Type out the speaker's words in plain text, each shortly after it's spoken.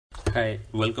Hi,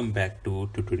 welcome back to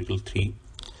tutorial 3.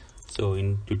 So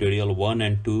in tutorial 1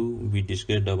 and 2 we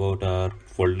discussed about our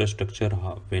folder structure,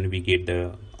 when we get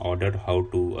the order, how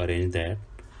to arrange that,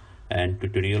 and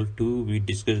tutorial 2 we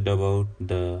discussed about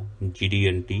the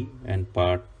GD&T and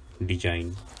part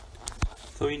design.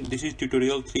 So this is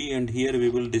tutorial 3 and here we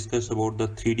will discuss about the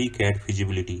 3D CAD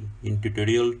feasibility. In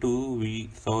tutorial 2 we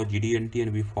saw GD&T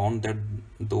and we found that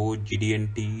those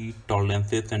GD&T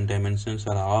tolerances and dimensions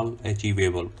are all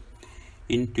achievable.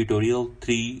 In tutorial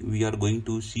 3 we are going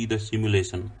to see the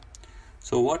simulation.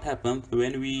 So what happens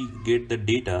when we get the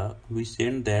data, we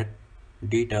send that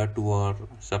data to our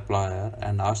supplier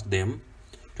and ask them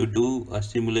to do a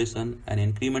simulation, an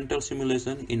incremental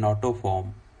simulation in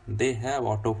AutoForm. They have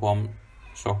AutoForm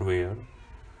software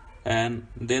and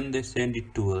then they send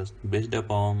it to us. Based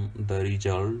upon the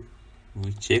result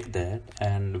we check that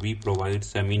and we provide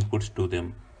some inputs to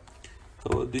them.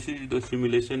 So this is the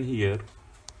simulation here.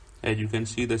 As you can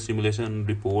see the simulation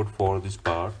report for this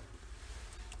part.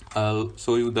 I'll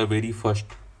show you the very first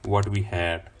what we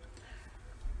had.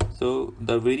 So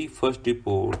the very first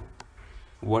report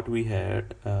what we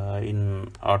had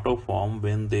in AutoForm,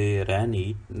 when they ran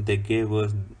it, they gave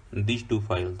us these two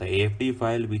files, the AFD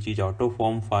file which is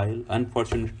AutoForm file.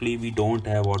 Unfortunately we don't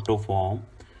have AutoForm.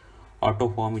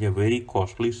 AutoForm is a very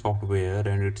costly software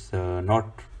and it's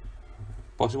not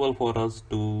possible for us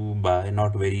to buy,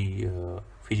 not very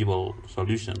feasible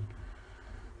solution.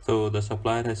 So the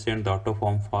supplier has sent the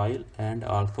AutoForm file and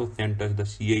also sent us the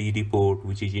CAE report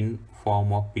which is in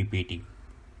form of PPT.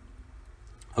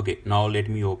 Okay, now let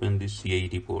me open this CAE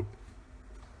report.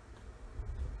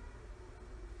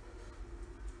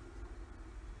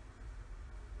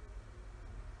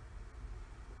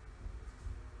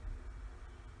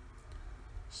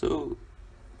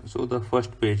 So the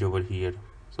first page over here.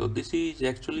 So this is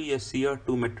actually a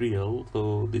CR2 material.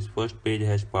 So this first page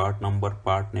has part number,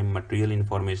 part name, material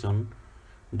information,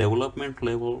 development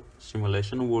level,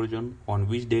 simulation version, on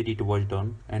which date it was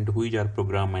done, and who is our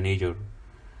program manager.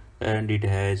 And it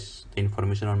has the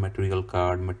information on material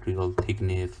card, material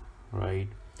thickness, right?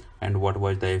 And what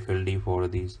was the FLD for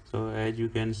this. So as you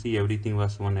can see, everything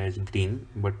was shown as green,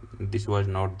 but this was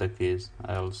not the case.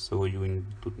 I'll show you in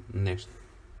the next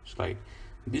slide.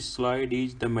 This slide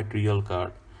is the material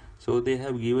card. So they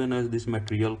have given us this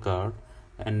material card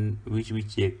and which we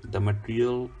check. The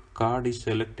material card is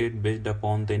selected based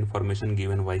upon the information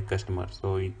given by customer.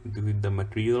 So with the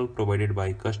material provided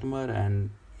by customer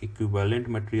and equivalent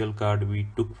material card we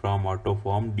took from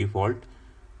AutoForm default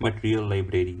material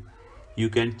library. You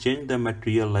can change the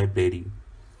material library.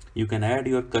 You can add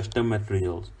your custom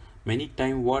materials. Many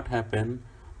times what happen,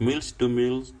 mills to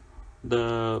mills,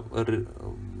 the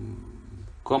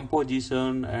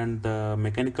composition and the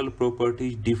mechanical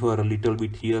properties differ a little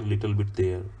bit here, little bit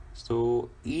there. So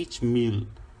each mill,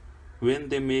 when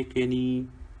they make any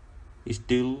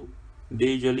steel, they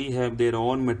usually have their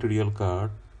own material card,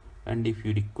 and if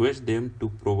you request them to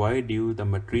provide you the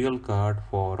material card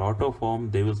for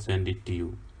AutoForm, they will send it to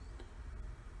you.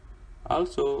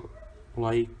 Also,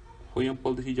 like for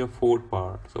example, this is a Ford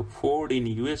part. So Ford in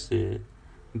USA,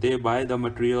 they buy the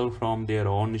material from their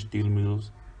own steel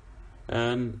mills,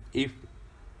 and if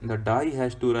the die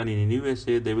has to run in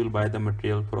USA, they will buy the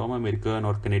material from American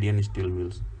or Canadian steel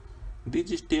mills.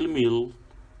 These steel mills,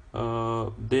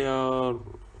 they are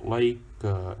like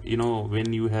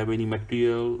when you have any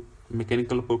material,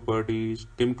 mechanical properties,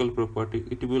 chemical property,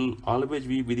 it will always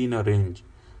be within a range.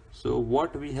 So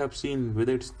what we have seen,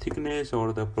 whether it's thickness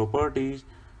or the properties,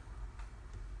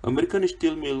 American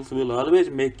steel mills will always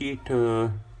make it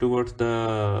towards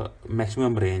the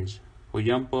maximum range. For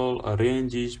example, a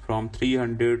range is from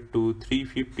 300 to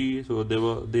 350, so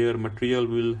their material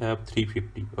will have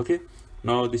 350. Okay,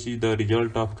 now this is the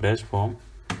result of crash form.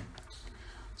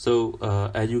 So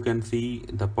as you can see,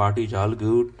 the part is all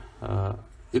good.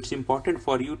 It's important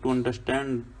for you to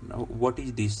understand what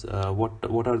is this,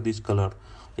 what are these color,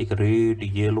 like red,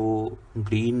 yellow,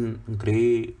 green,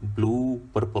 gray, blue,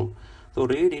 purple. So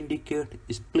red indicates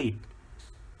split,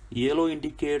 yellow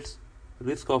indicates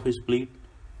risk of split,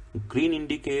 green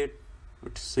indicates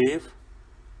it's safe,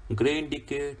 gray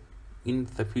indicates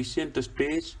insufficient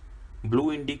stretch,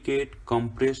 blue indicates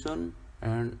compression,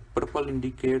 and purple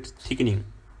indicates thickening,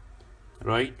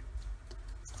 right?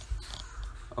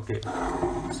 Okay,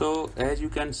 so as you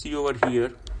can see over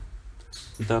here,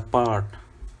 the part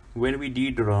when we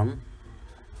did run,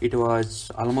 it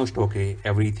was almost okay,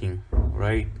 everything,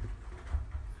 right?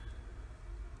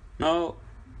 Now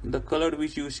the color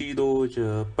which you see, those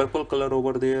purple color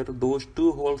over there, those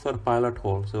two holes are pilot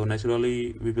holes. So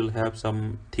naturally we will have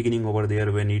some thickening over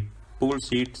there when it pulls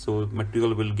it, so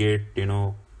material will get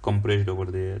compressed over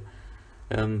there.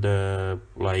 And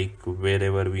like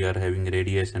wherever we are having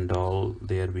radius and all,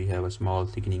 there we have a small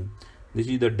thickening. This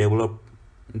is the developed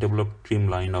trim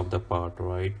line of the part,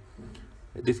 right?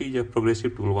 This is a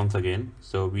progressive tool once again,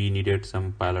 so we needed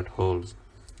some pilot holes.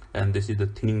 And this is the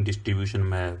thinning distribution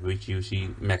map, which you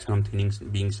see maximum thinning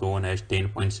being shown as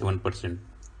 10.7%,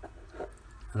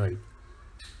 right?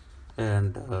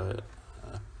 And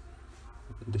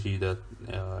this is the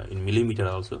in millimeter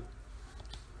also.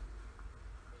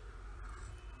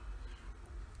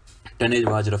 Tonnage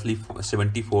was roughly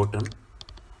 74 ton.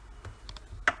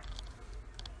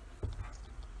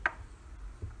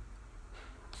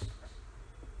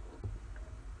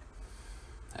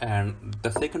 And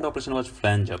the second operation was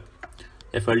flange up.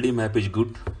 FLD map is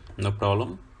good, no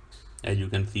problem, as you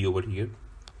can see over here.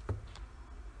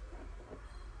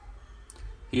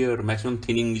 Here maximum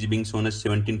thinning is being shown as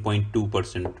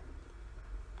 17.2%.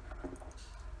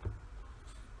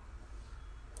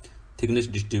 Thickness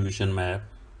distribution map,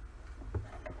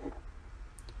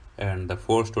 and the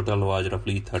force total was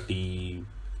roughly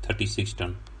 36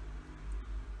 ton.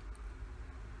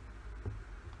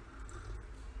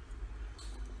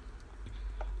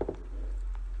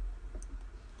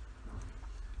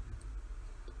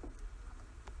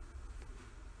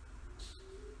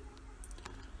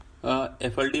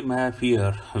 FLD map,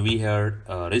 here we had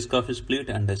risk of split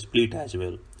and a split as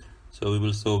well, so we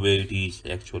will show where it is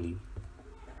actually.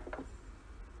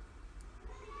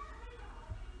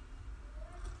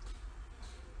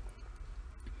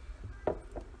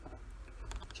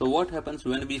 So what happens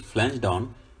when we flange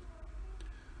down?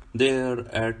 There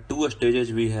at two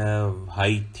stages we have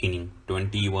high thinning,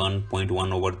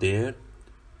 21.1 over there,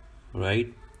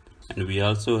 right? And we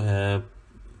also have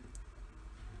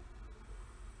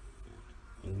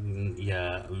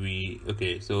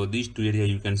okay, so these two areas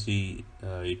you can see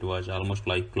it was almost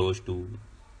like close to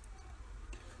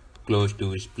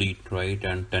split, right?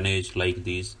 And tonnage like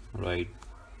this, right?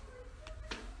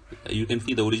 You can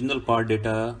see the original part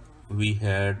data we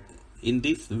had in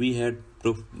this, we had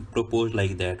proposed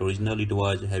like that. Originally it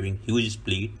was having huge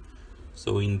split,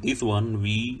 so in this one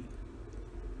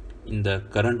in the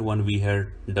current one we had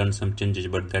done some changes,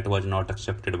 but that was not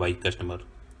accepted by customer.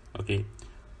 Okay,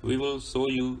 we will show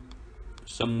you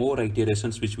some more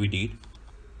iterations which we did.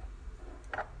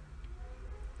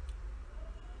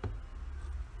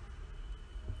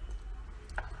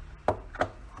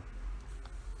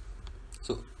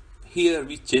 So here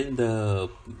we change the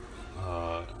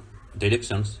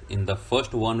directions. In the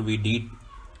first one we did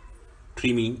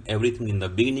trimming everything in the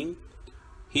beginning.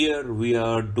 Here we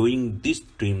are doing this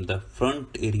trim, the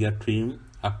front area trim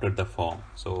after the form.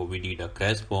 So we did a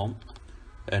crash form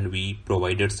and we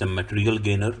provided some material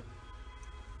gainer.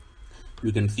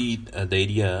 You can see the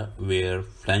area where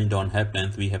flange down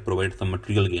happens, we have provided some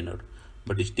material gainer,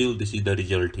 but still this is the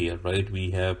result here, right?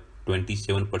 We have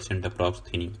 27% approx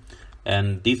thinning,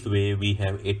 and this way we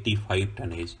have 85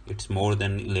 tonnage. It's more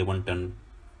than 11 ton.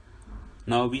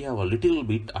 Now we have a little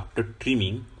bit after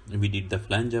trimming, we did the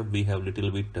flange up, we have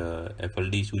little bit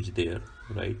FLD switch there,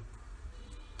 right?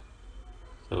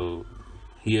 So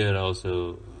here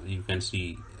also you can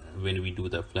see when we do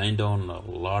the flange down, a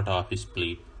lot of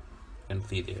split. You can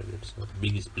see there, it's a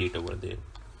big split over there,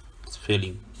 it's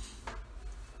failing.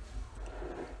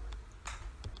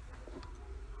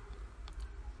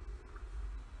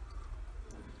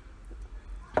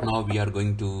 Now we are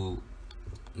going to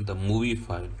the movie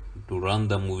file to run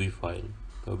the movie file.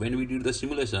 So when we did the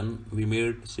simulation, we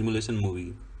made simulation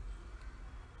movie.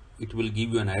 It will give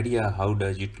you an idea how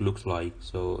does it looks like.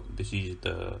 So this is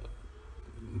the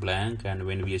blank, and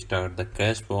when we start the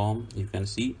crash form, you can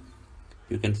see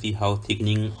how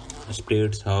thickening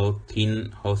spreads, how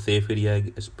thin, how safe area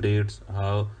spreads,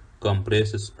 how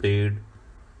compress spread.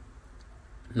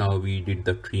 Now we did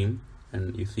the trim,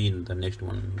 and you see in the next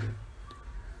one here.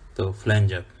 So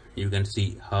flange up, you can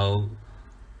see how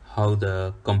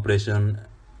the compression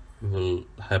will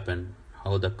happen,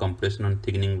 how the compression and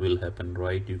thickening will happen,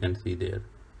 right? You can see there,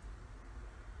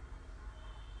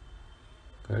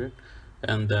 correct?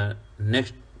 And the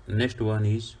next one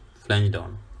is flange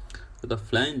down. So the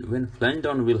when flange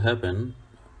down will happen,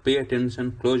 pay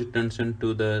attention, close attention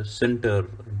to the center,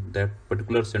 that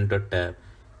particular center tab.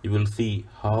 You will see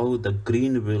how the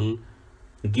green will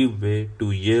give way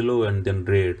to yellow and then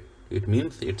red. It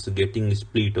means it's getting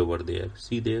split over there.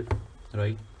 See there,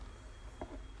 right?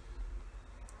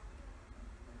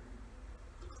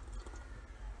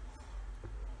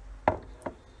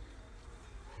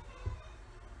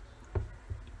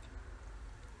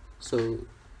 So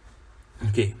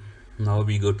okay, Now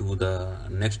we go to the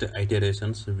next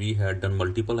iterations. We had done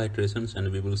multiple iterations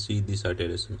and we will see this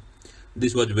iteration.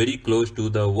 This was very close to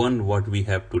the one what we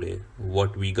have today,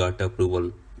 what we got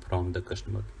approval from the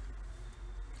customer.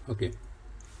 Okay,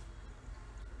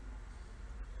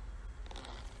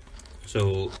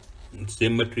 so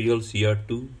same material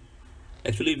CR2.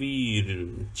 Actually,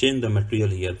 we changed the material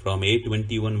here. From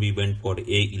A21 we went for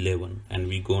A11 and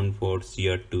we gone for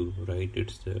CR2, right?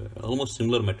 It's almost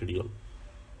similar material.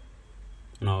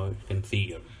 Now you can see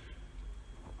here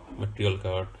material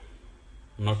card,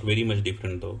 not very much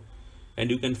different though,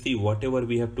 and you can see whatever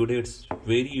we have today, it's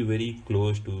very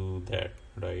close to that,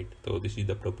 right? So this is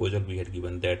the proposal we had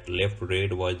given. That left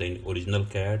red was the original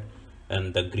CAD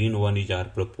and the green one is our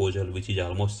proposal, which is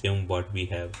almost same what we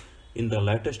have. In the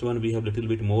latest one we have little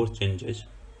bit more changes.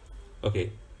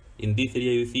 Okay, in this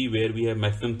area you see where we have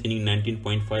maximum thinning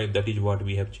 19.5, that is what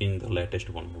we have changed the latest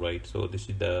one, right? So this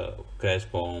is the crash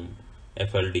form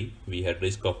FLD. We had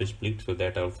risk of split, so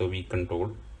that also we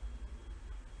controlled.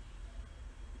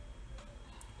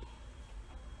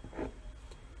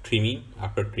 Trimming,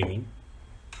 after trimming,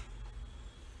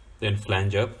 then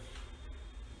flange up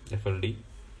FLD,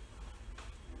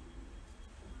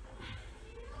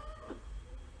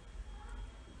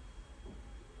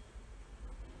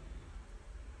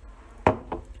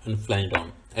 and flange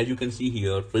down. As you can see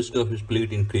here, risk of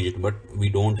split increased, but we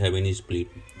don't have any split.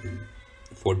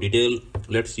 For detail,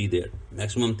 let's see there.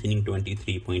 Maximum thinning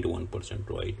 23.1%,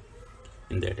 right,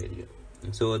 in that area.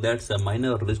 So that's a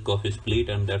minor risk of split,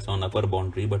 and that's on upper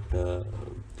boundary, but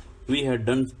we had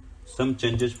done some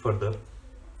changes further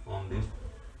on this.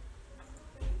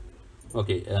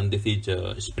 Okay, and this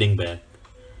is spring back.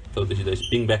 So this is the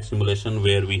spring back simulation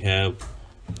where we have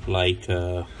like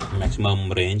maximum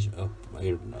range of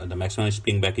the maximum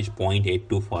spring back is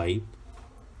 0.825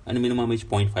 and minimum is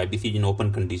 0.5. This is in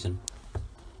open condition.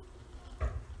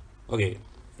 Okay,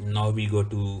 now we go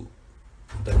to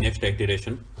the next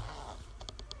iteration.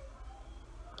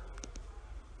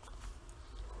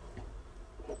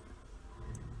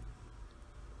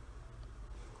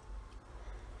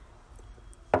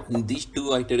 These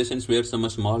two iterations were some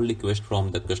small request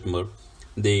from the customer.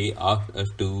 They asked us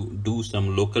to do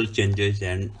some local changes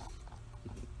and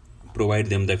provide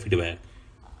them the feedback.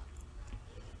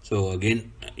 So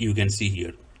again, you can see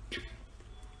here.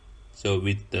 So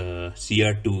with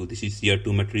CR2, this is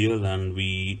CR2 material, and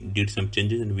we did some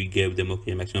changes and we gave them,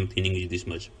 okay, maximum thinning is this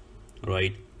much,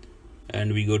 right?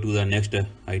 And we go to the next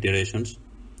iterations.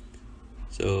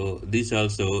 So this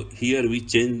also, here we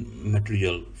change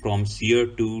material from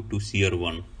CR2 to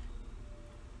CR1,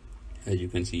 as you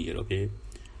can see here. Okay,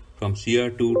 from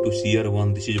CR2 to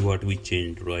CR1, this is what we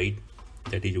changed, right?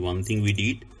 That is one thing we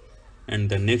did. And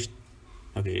the next,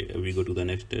 okay, we go to the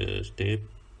next step.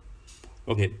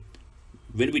 Okay,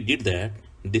 when we did that,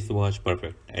 this was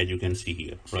perfect, as you can see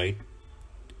here, right?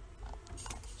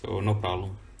 So no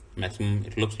problem. Maximum,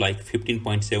 it looks like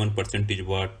 15.7% is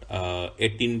what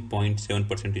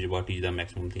 18.7% is what is the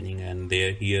maximum thinning, and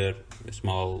there here a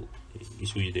small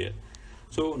issue is there.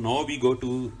 So now we go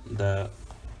to the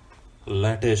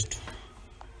latest,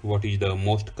 what is the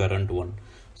most current one.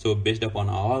 So based upon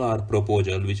all our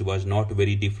proposal, which was not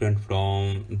very different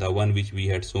from the one which we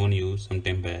had shown you some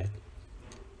time back,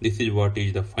 this is what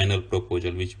is the final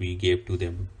proposal which we gave to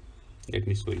them. Let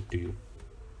me show it to you.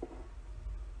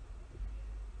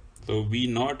 So we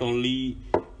not only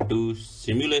do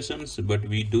simulations, but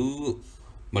we do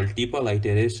multiple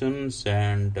iterations,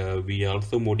 and we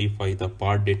also modify the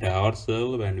part data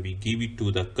ourselves, and we give it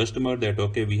to the customer that,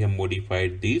 okay, we have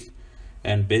modified this,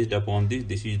 and based upon this,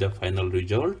 this is the final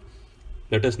result.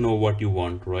 Let us know what you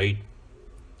want, right?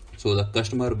 So the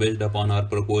customer, based upon our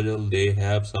proposal, they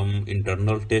have some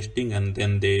internal testing, and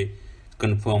then they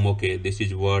confirm, okay, this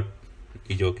is what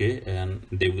is okay, and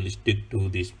they will stick to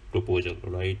this proposal,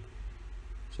 right?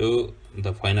 So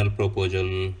the final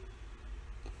proposal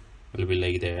will be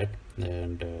like that,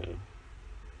 and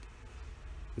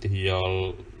this is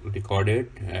all recorded,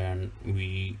 and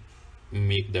we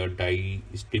make the die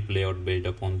strip layout based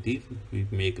upon this. We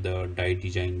make the die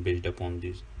design based upon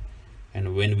this,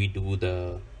 and when we do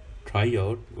the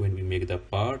tryout, when we make the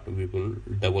part, we will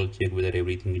double check whether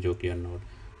everything is okay or not.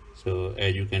 So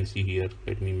as you can see here,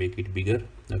 let me make it bigger.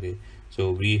 Okay,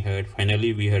 so we had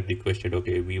finally requested,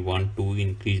 okay, we want to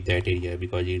increase that area,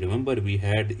 because you remember we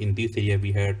had in this area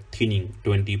we had thinning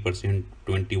 20%,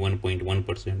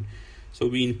 21.1%. so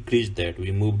we increased that,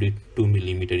 we moved it 2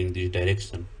 millimeter in this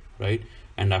direction, right?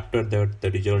 And after that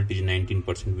the result is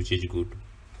 19%, which is good.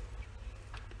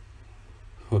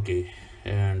 Okay,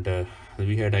 and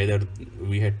we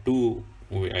had two,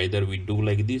 either we do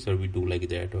like this or we do like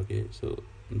that. Okay, so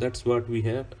that's what we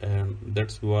have, and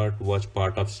that's what was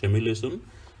part of simulation.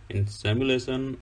 In simulation